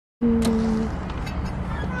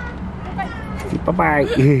Say bye-bye.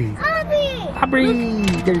 Aubrey.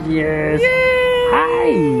 There she is. Yay.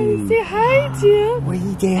 Hi. Say hi, Jim. What are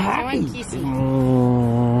you doing? Hi. I want kissy.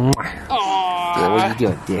 What are you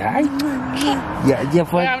doing? Say hi. Yeah, you have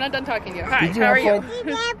fun? Yeah, I'm not done talking to you. Hi, Did you how are have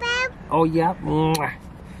you? Oh, yeah. Oh, yeah.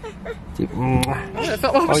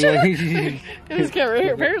 This camera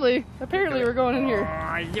here. Apparently we're going in here.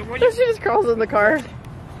 She just crawls in the car.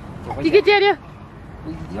 You get Daniel?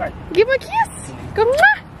 Give him a kiss. Go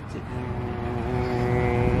mwah.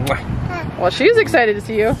 Well, she's excited to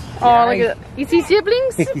see you. Oh, look at that. You see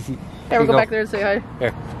siblings? Here, we'll go back there and say hi.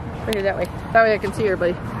 Here. Right here, that way. That way I can see her,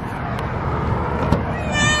 buddy.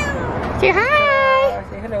 Say hi.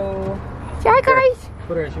 Say hello. Say hi, guys.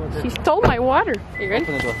 Put her. She stole my water. Are you ready?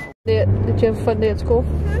 Did you have a fun day at school?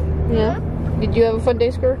 Mm-hmm. Yeah. Did you have a fun day,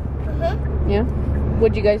 Skirt? Mm-hmm. Yeah.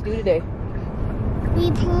 What'd you guys do today? We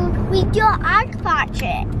do art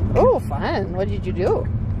project. Oh, fun. What did you do?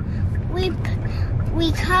 We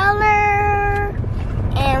color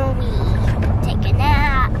and we take a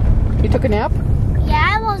nap. You took a nap?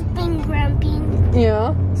 Yeah, I was being grumpy.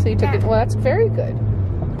 Yeah. So you took it. Well, that's very good.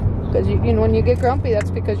 Because you know, when you get grumpy, that's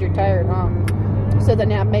because you're tired, huh? So the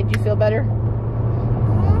nap made you feel better?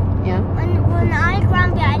 Mm-hmm. Yeah. When I'm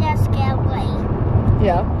grumpy, I just get away.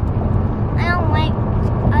 Yeah. I don't like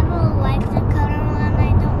the color one.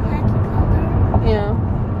 I don't like the color. Yeah.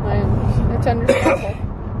 It's understandable.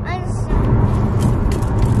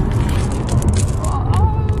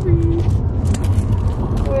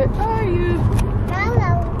 Where are you?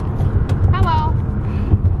 Hello. Hello.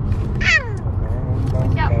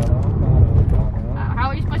 Yep. How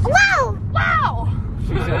are you supposed to? Wow! Wow!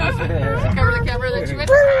 Cover the camera, then she went.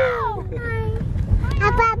 Wow!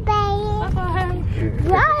 Bye-bye. Bye-bye.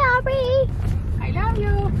 Bye, Aubrey. I love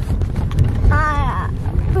you.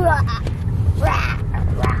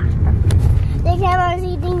 The camera's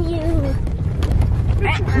eating you.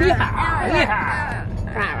 Yeah.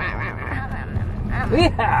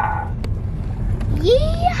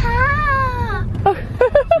 Yeehaw!